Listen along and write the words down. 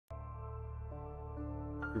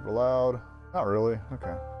Super loud. Not really.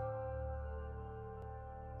 Okay.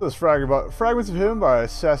 This is Fragments of Him by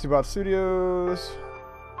SassyBot Studios.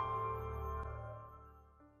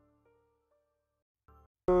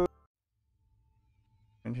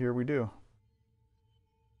 And here we do.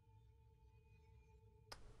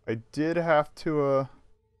 I did have to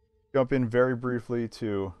jump in very briefly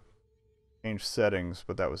to change settings,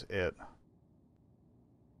 but that was it.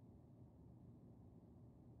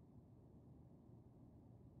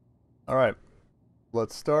 Alright,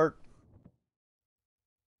 let's start.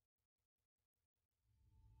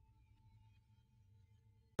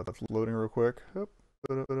 That's loading real quick.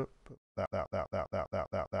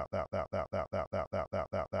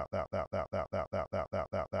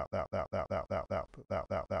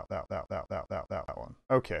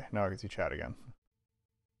 Okay, now I can see chat again.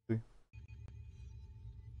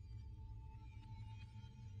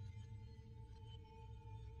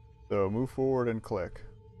 So move forward and click.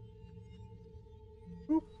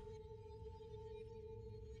 Boop.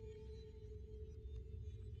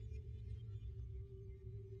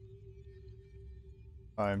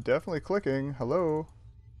 I'm definitely clicking. Hello.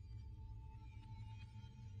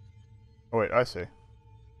 Oh wait, I see. You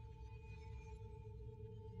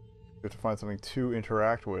have to find something to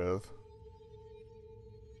interact with.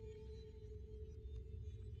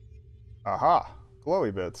 Aha!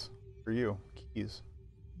 Glowy bits. For you. Keys.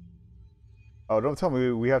 Oh, don't tell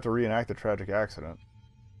me we have to reenact the tragic accident.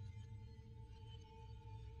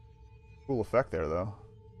 Cool effect there, though.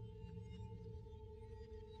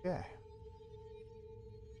 Yeah.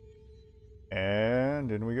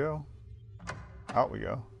 And in we go. Out we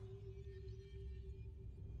go.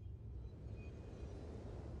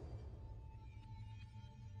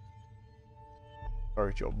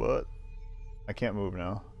 Target your butt. I can't move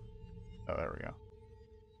now. Oh, there we go.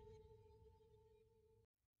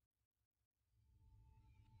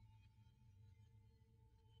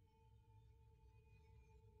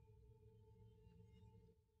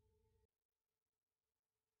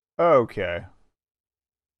 Okay.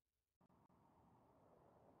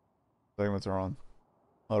 Segments are on.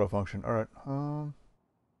 Auto function. Alright.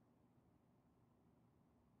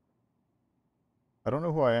 I don't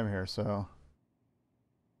know who I am here, so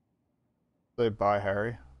say bye,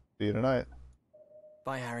 Harry. See you tonight.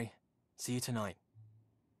 Bye, Harry. See you tonight.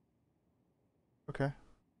 Okay.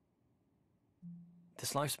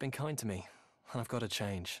 This life's been kind to me, and I've got to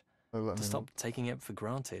change. To stop taking it for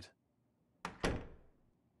granted.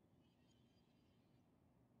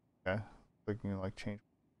 Okay. Clicking like change.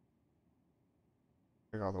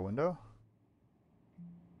 Check out the window.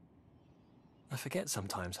 I forget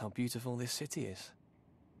sometimes how beautiful this city is.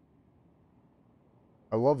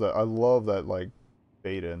 I love that. I love that like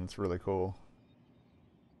fade in. It's really cool.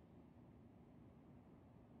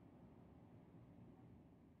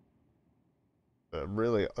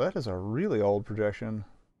 That is a really old projection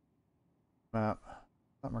map.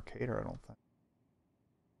 Not Mercator, I don't think.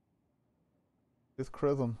 It's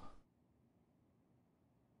Chrism.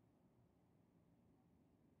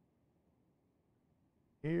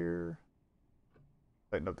 Here.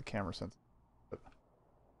 Tighten up the camera sense.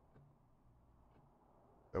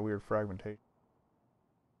 That weird fragmentation.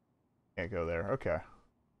 Can't go there. Okay.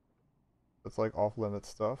 That's like off limit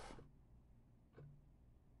stuff.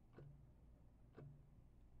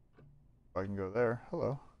 If I can go there.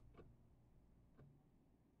 Hello.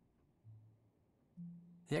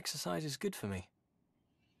 The exercise is good for me.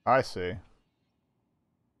 I see.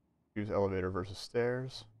 Use elevator versus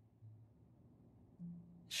stairs.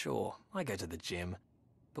 Sure, I go to the gym,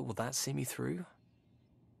 but will that see me through?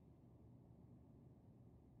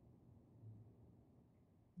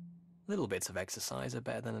 Little bits of exercise are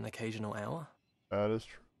better than an occasional hour. That is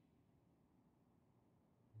true.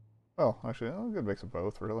 Well, actually, a good mix of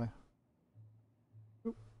both, really.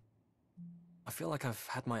 Oop. I feel like I've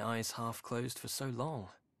had my eyes half closed for so long.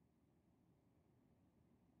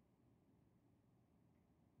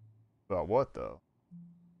 About what, though?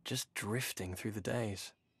 Just drifting through the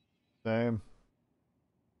days. Same.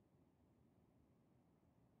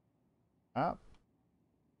 Ah.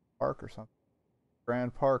 Park or something.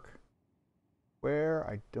 Grand Park. Where?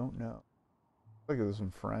 I don't know. Look at this in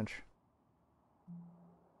French.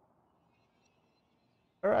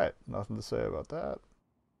 Alright, nothing to say about that.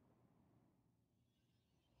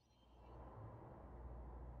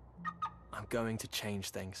 I'm going to change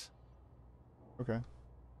things. Okay. Can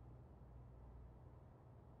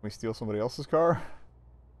we steal somebody else's car?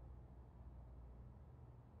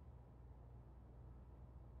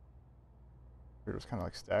 It was kind of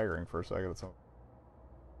like staggering for a second. It's all...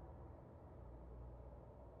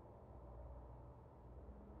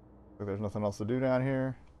 Like there's nothing else to do down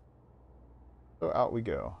here. So out we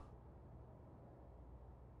go.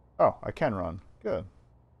 Oh, I can run. Good.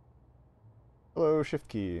 Hello, shift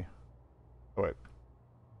key. Oh, wait.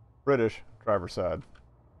 British, driver's side.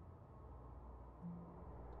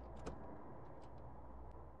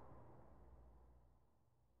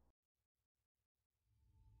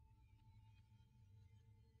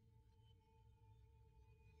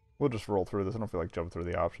 We'll just roll through this. I don't feel like jumping through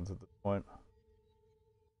the options at this point.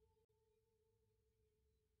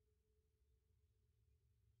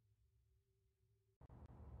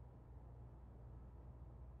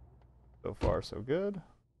 So far, so good.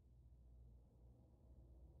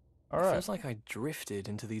 All right. It feels like I drifted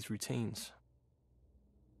into these routines.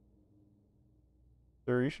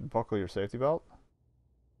 Sir, you should buckle your safety belt.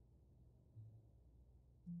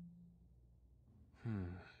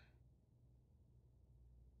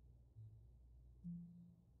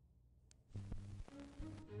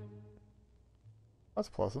 That's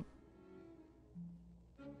pleasant.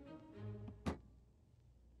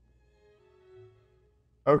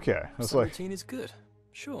 Okay, that's Some like routine is good,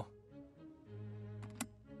 sure.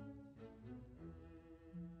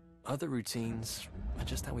 Other routines are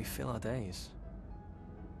just how we fill our days.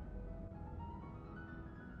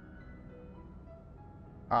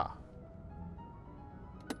 ah.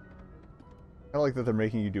 I like that they're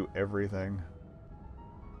making you do everything.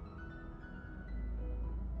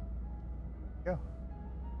 Yeah.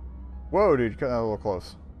 Whoa, dude, you cut that a little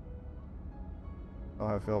close. I don't know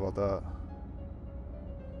how I feel about that.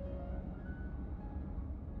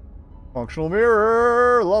 Functional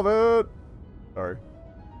mirror! Love it! Sorry.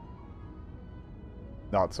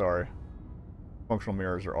 Not sorry. Functional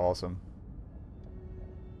mirrors are awesome.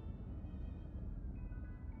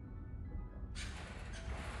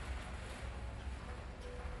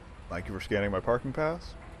 Thank you for scanning my parking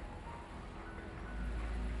pass.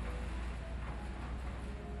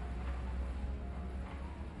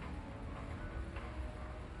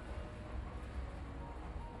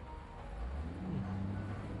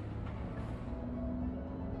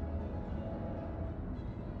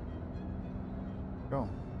 Go.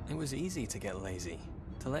 It was easy to get lazy,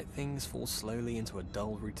 to let things fall slowly into a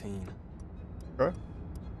dull routine. Okay.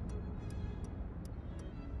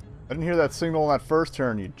 I didn't hear that signal on that first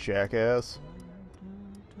turn, you jackass.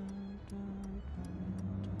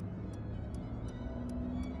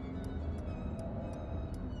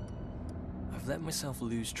 I've let myself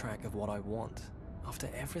lose track of what I want after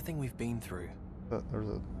everything we've been through. There's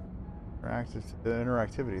a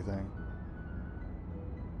interactivity thing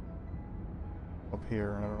up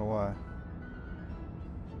here, and I don't know why.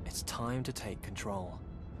 It's time to take control.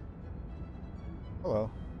 Hello.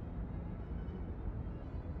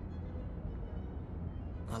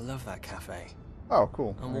 I love that cafe. Oh,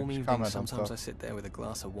 cool. On warm evenings, sometimes I sit there with a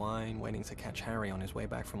glass of wine, waiting to catch Harry on his way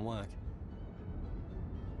back from work.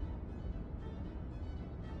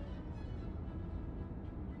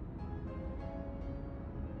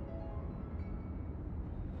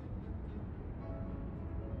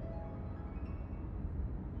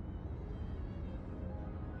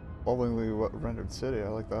 Bowlingly rendered city, I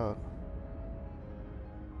like that.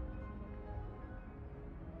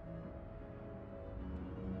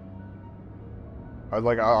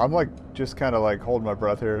 I'm like just kind of like holding my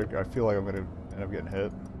breath here. I feel like I'm gonna end up getting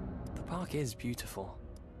hit. The park is beautiful.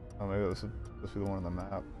 Oh, maybe this would be the one on the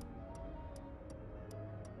map.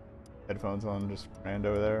 Headphones on, just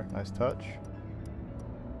rando there. Nice touch.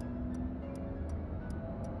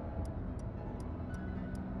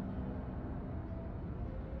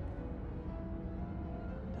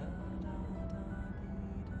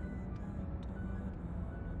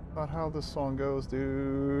 Not how this song goes,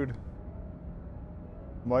 dude.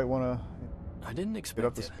 Might want to I didn't get expect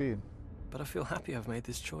up to it, speed. but I feel happy I've made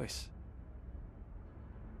this choice.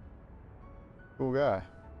 Cool guy.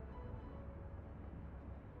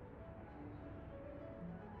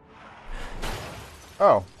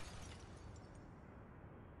 Oh.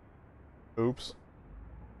 Oops.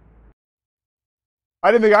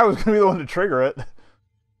 I didn't think I was going to be the one to trigger it.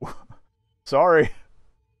 Sorry.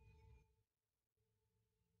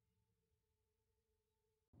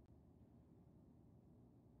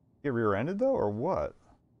 Get rear-ended though, or what?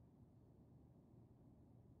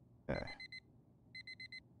 Okay.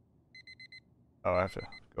 Oh, I have to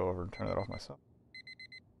go over and turn that off myself.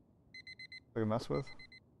 I can mess with?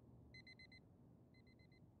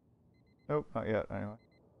 Nope, not yet, anyway.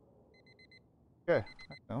 Okay,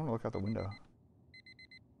 I want to look out the window.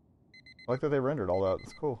 I like that they rendered all that,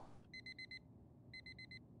 that's cool.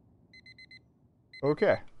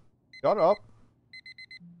 Okay, got up.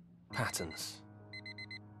 Patterns.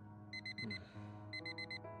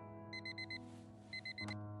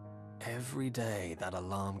 Every day that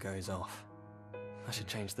alarm goes off. I should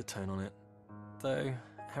change the tone on it. Though,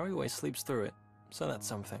 Harry always sleeps through it, so that's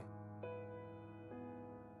something.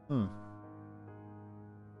 I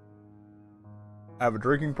have a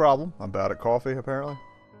drinking problem. I'm bad at coffee, apparently.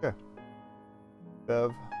 Okay.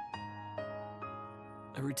 Bev.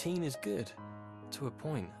 A routine is good, to a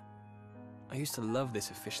point. I used to love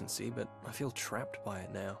this efficiency, but I feel trapped by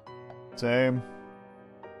it now. Same.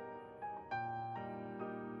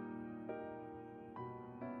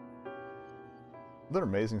 What an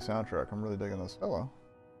amazing soundtrack. I'm really digging this. Hello.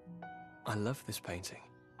 I love this painting.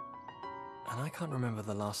 And I can't remember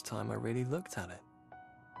the last time I really looked at it.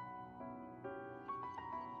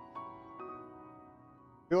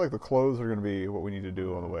 I feel like the clothes are going to be what we need to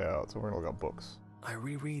do on the way out, so we're going to look up books. I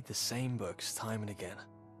reread the same books time and again.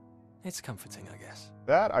 It's comforting, I guess.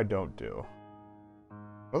 That I don't do.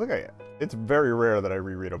 I think it's very rare that I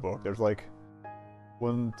reread a book. There's like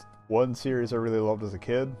one series I really loved as a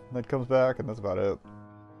kid that comes back, and that's about it.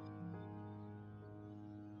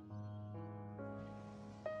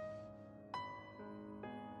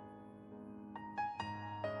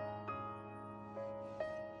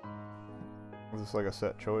 Is this like a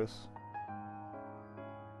set choice?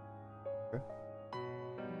 Okay.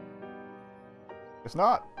 It's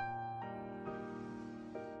not.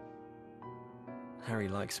 Harry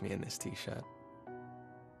likes me in this t-shirt.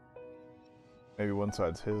 Maybe one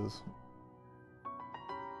side's his.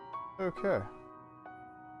 Okay.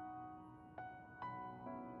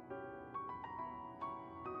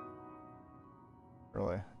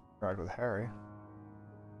 Really interact with Harry.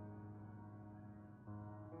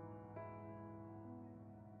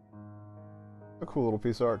 A cool little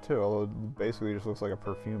piece of art too, although it basically just looks like a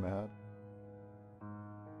perfume ad.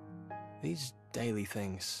 These daily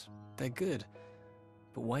things, they're good,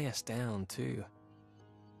 but weigh us down too.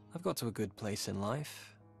 I've got to a good place in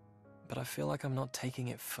life, but I feel like I'm not taking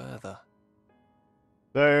it further.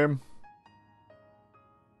 Same.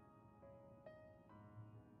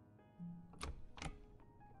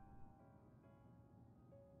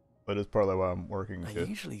 But it's partly why I'm working I to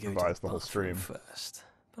usually go to revise the the whole stream. first,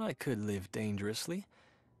 but I could live dangerously.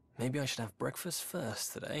 Maybe I should have breakfast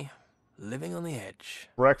first today. Living on the edge.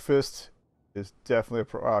 Breakfast is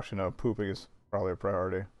definitely actually no, pooping is probably a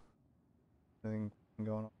priority. Anything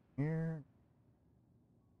going on here?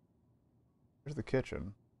 Here's the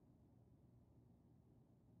kitchen.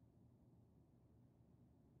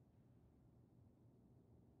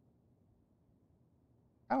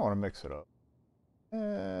 I don't want to mix it up.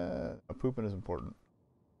 Pooping is important.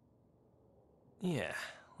 Yeah,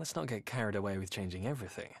 let's not get carried away with changing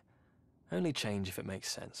everything. Only change if it makes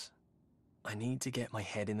sense. I need to get my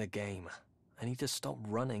head in the game. I need to stop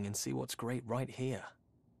running and see what's great right here.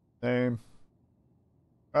 Same.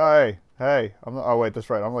 Hey, hey. Oh wait,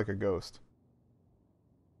 that's right. I'm like a ghost.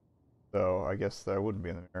 So I guess that wouldn't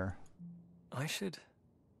be in the mirror. I should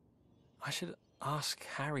ask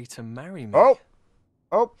Harry to marry me. Oh!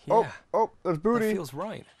 Oh, Yeah, oh, there's booty. that feels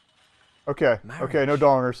right. Okay, Marriage. okay, no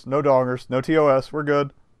dongers, no dongers, no TOS, we're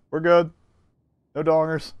good. We're good. No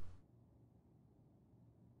dongers.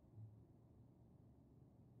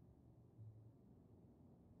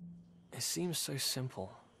 It seems so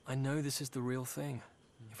simple. I know this is the real thing.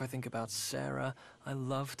 If I think about Sarah, I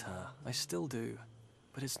loved her. I still do.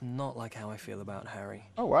 But it's not like how I feel about Harry.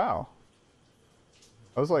 Oh, wow.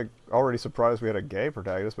 I was like already surprised we had a gay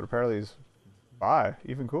protagonist, but apparently he's bi.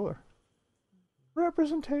 Even cooler.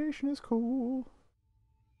 Representation is cool.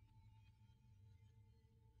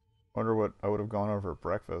 Wonder what I would have gone over at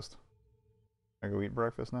breakfast. Can I go eat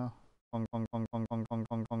breakfast now?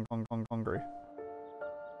 Hungry.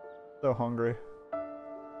 So hungry.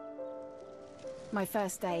 My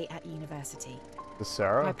first day at university. Is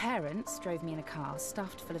Sarah? My parents drove me in a car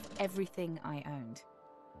stuffed full of everything I owned.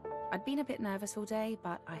 I'd been a bit nervous all day,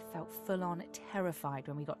 but I felt full-on terrified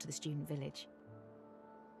when we got to the student village.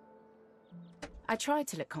 I tried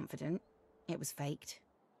to look confident. It was faked.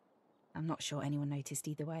 I'm not sure anyone noticed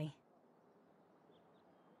either way.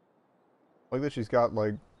 Like that she's got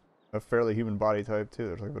like a fairly human body type too.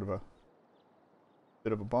 There's like a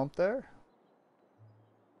bit of a bump there.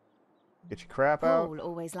 Get your crap out. Paul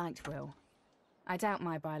always liked Will. I doubt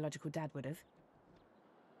my biological dad would have.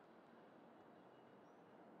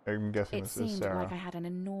 I'm guessing It this is seemed Sarah. like I had an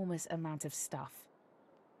enormous amount of stuff.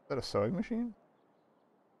 Is that a sewing machine?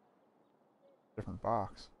 Different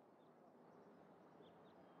box.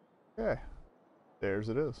 Okay. There's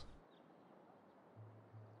it is.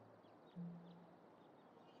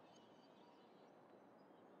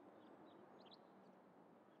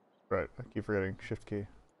 Right, I keep forgetting shift key.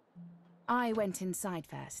 I went inside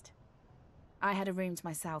first. I had a room to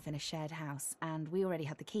myself in a shared house, and we already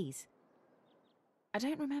had the keys. I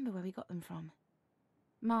don't remember where we got them from.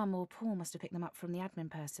 Mum or Paul must have picked them up from the admin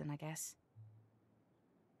person, I guess.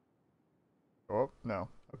 Oh, no.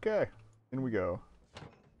 Okay. In we go.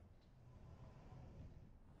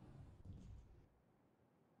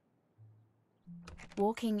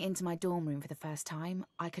 Walking into my dorm room for the first time,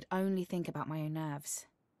 I could only think about my own nerves.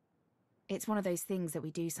 It's one of those things that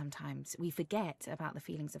we do sometimes. We forget about the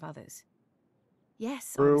feelings of others.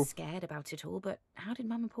 Yes, I was True. scared about it all, but how did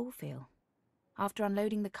Mum and Paul feel? After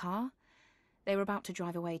unloading the car, they were about to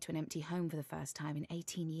drive away to an empty home for the first time in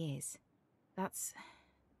 18 years.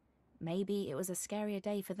 Maybe it was a scarier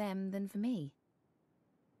day for them than for me.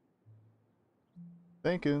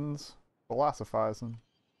 Thinkins. Philosophizing.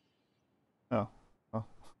 Oh. Oh.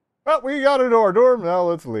 Well, we got into our dorm. Now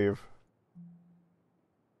let's leave.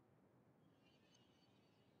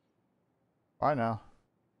 Bye now.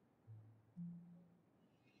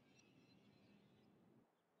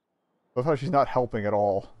 Love how she's not helping at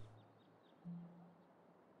all.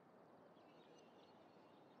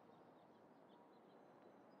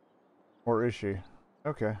 Or is she?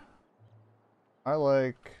 Okay. I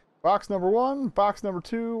like box number 1, box number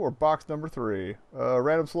 2, or box number 3.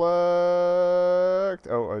 Random select.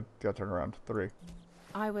 Oh, I got to turn around. 3.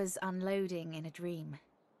 I was unloading in a dream.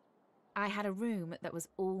 I had a room that was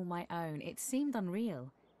all my own. It seemed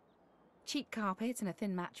unreal. Cheap carpet and a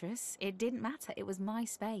thin mattress. It didn't matter. It was my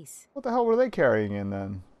space. What the hell were they carrying in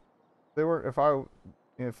then? They were.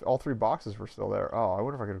 If all 3 boxes were still there. Oh, I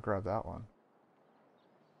wonder if I could have grabbed that one.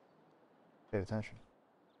 Paid attention.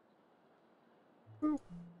 Boop.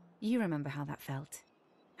 You remember how that felt.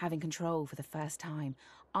 Having control for the first time.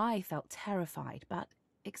 I felt terrified, but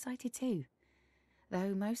excited too.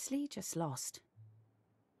 Though mostly just lost.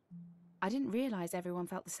 I didn't realize everyone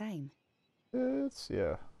felt the same. It's,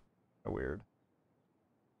 yeah, weird.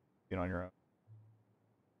 Being on your own.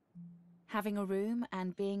 Having a room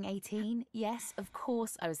and being 18, yes, of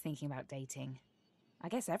course I was thinking about dating. I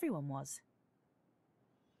guess everyone was.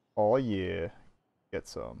 Oh yeah. Get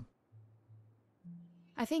some.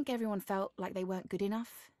 I think everyone felt like they weren't good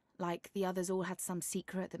enough, like the others all had some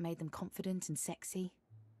secret that made them confident and sexy.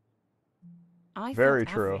 I Very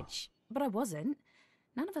felt true. average, but I wasn't.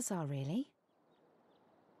 None of us are really.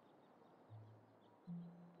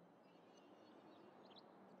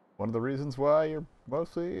 One of the reasons why you're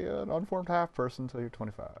mostly an unformed half person until you're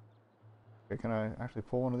 25. Okay, can I actually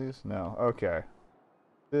pull one of these? No. Okay.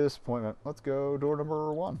 Disappointment. Let's go door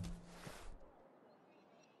number 1.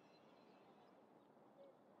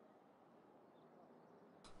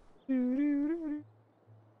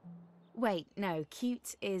 Wait, no,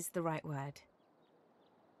 cute is the right word.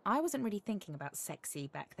 I wasn't really thinking about sexy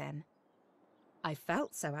back then. I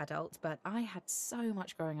felt so adult, but I had so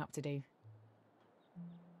much growing up to do.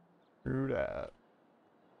 True that.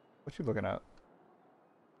 What you looking at?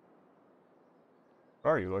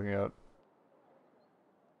 What are you looking at?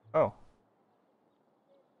 Oh.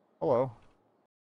 Hello.